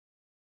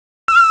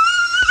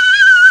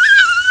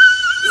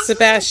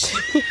Sebastian.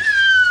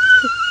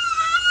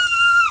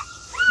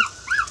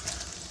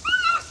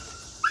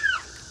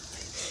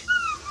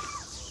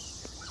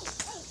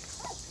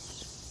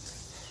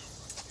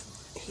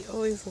 He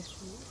always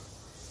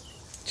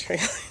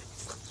trailing.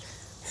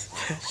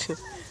 Sebastian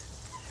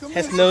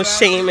has no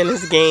shame in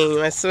his game,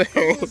 I swear.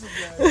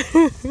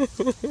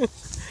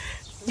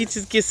 He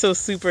just gets so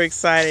super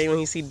excited when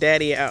he see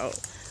Daddy out.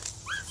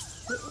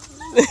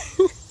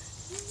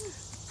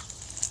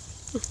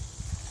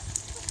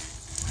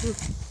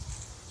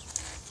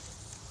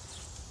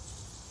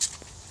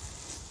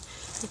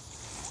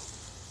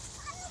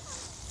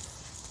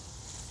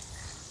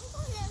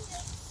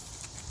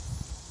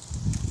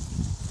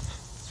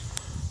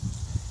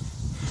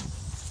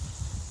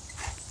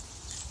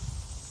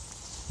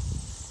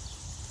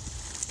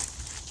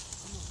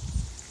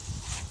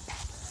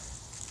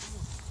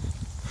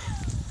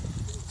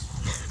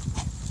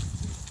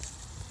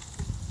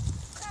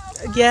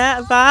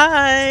 Yeah,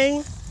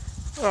 bye.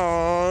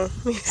 Oh,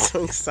 he's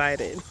so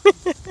excited.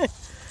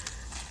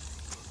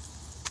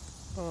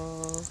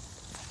 Aw.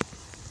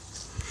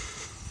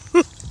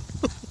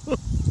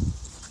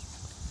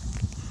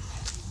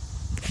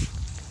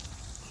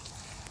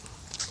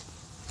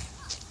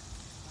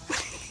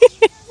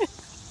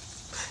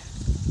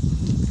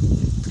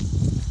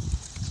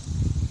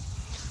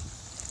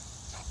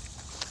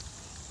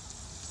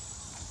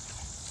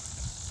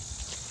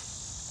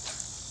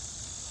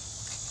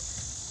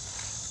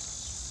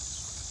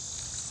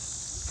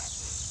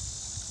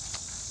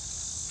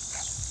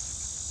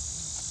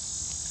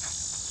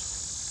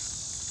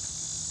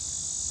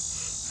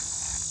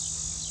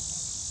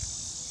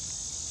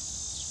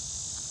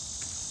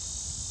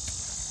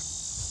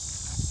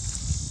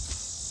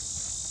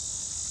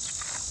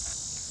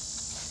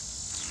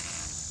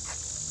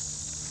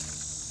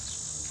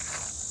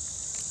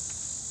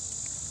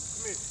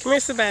 Come here,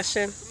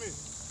 Sebastian. Come here.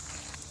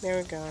 There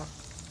we go.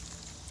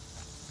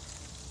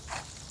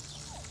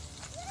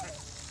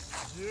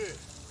 Yeah.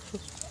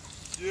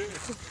 Yeah.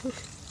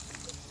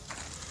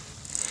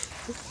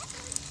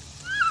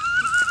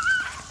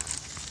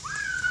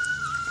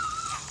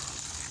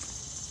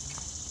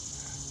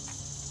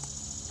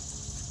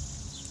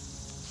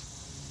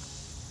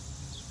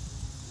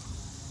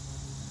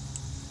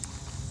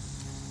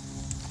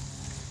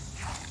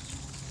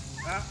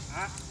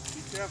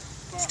 Be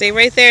careful. Stay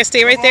right there.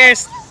 Stay right there.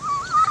 Stop.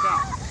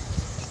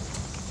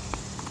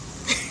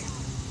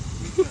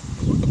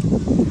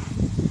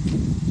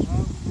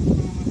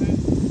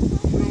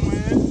 Put on my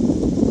head.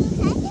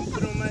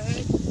 Put on my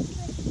head.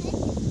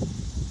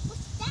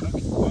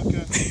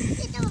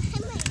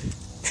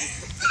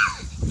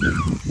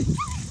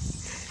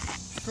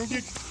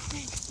 Okay.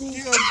 Come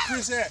get Uncle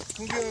Chris hat.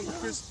 Come get Uncle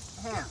Chris.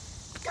 Huh?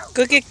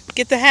 Go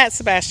get the hat,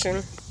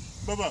 Sebastian.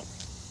 Bubba.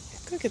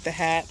 Go get the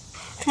hat.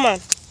 Come on.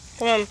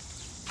 Come on.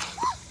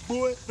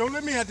 Boy, don't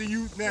let me have to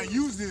use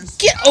this.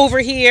 Get over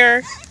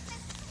here.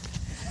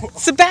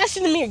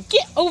 Sebastian and Amir,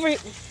 get over here.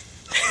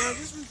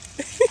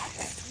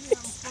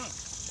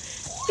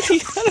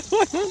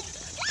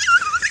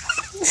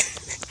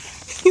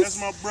 That's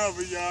my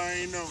brother, y'all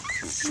ain't know.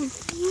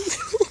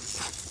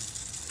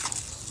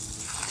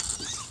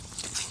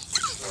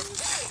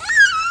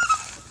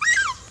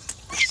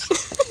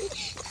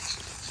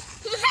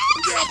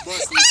 We got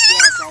busting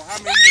squats on. How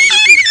many you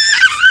want to do?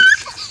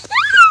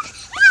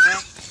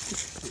 Huh?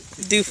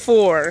 Do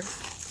 4.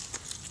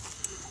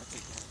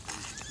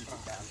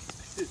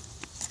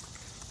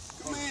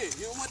 Come here.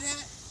 You don't want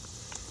that?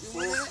 You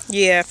want that?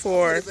 Yeah, Put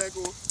 4. it back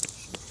on.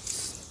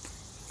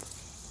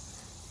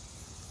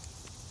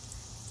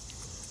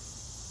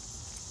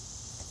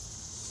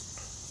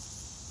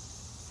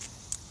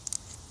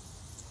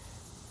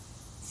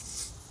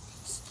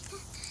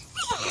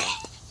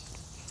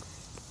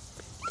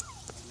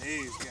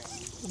 Legs got me.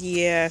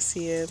 Yeah, I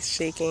see it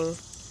shaking.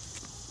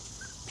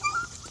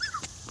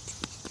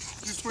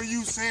 Just for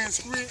you,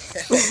 Sanskrit.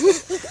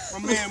 My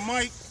man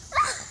Mike.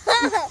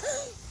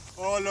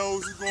 All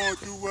those who going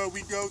through what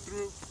we go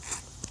through.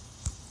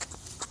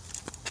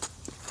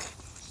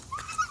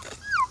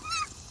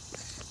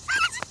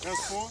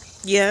 That's 4?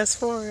 Yeah, it's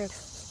 4.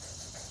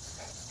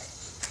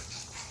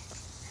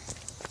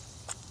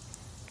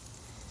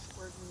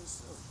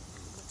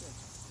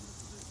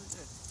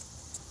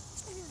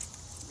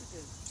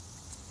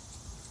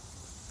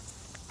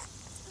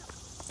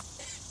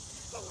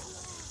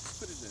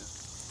 Put it down.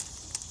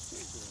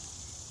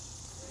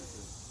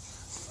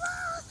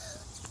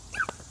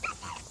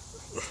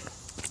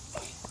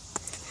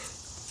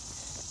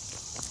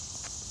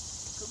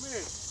 Come here.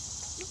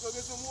 Let's go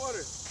get some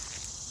water.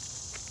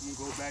 I'm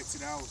gonna go back to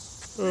the house.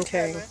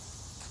 Okay. Let's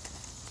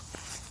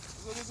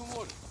go get some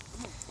water.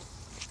 Come on.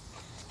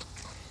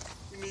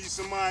 We need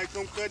somebody to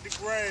come cut the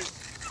grass.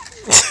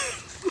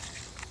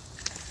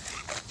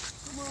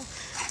 Come on.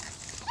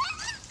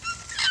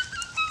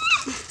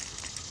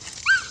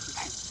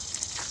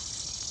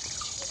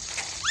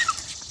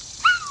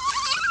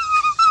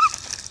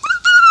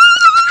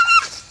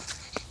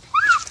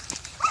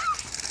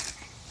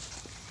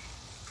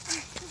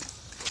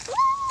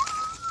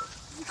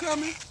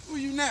 coming. Who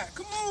you not?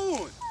 Come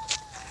on.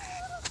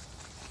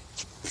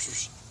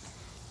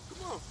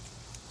 Come on.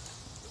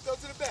 Let's go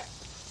to the back.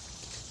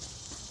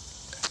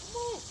 Come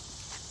on.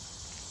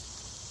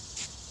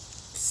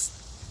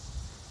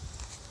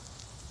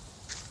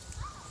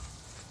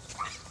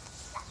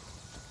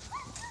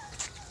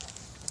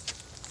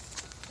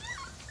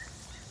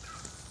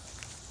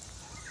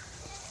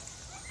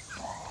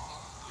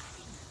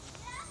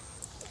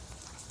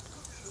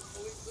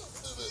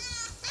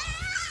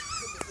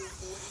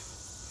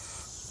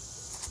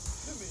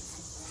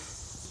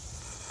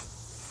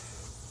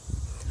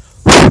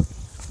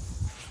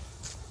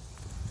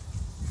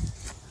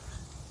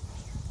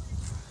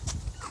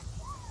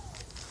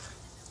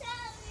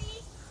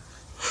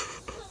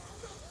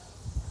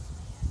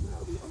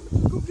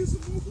 Go get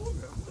some more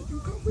water. I want you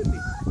to come with me.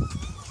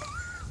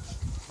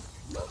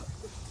 Look.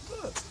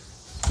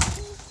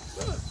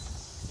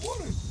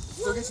 Water.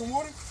 Go get some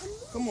water?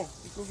 Come on.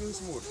 Let's go get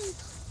some water.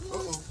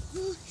 Uh-oh.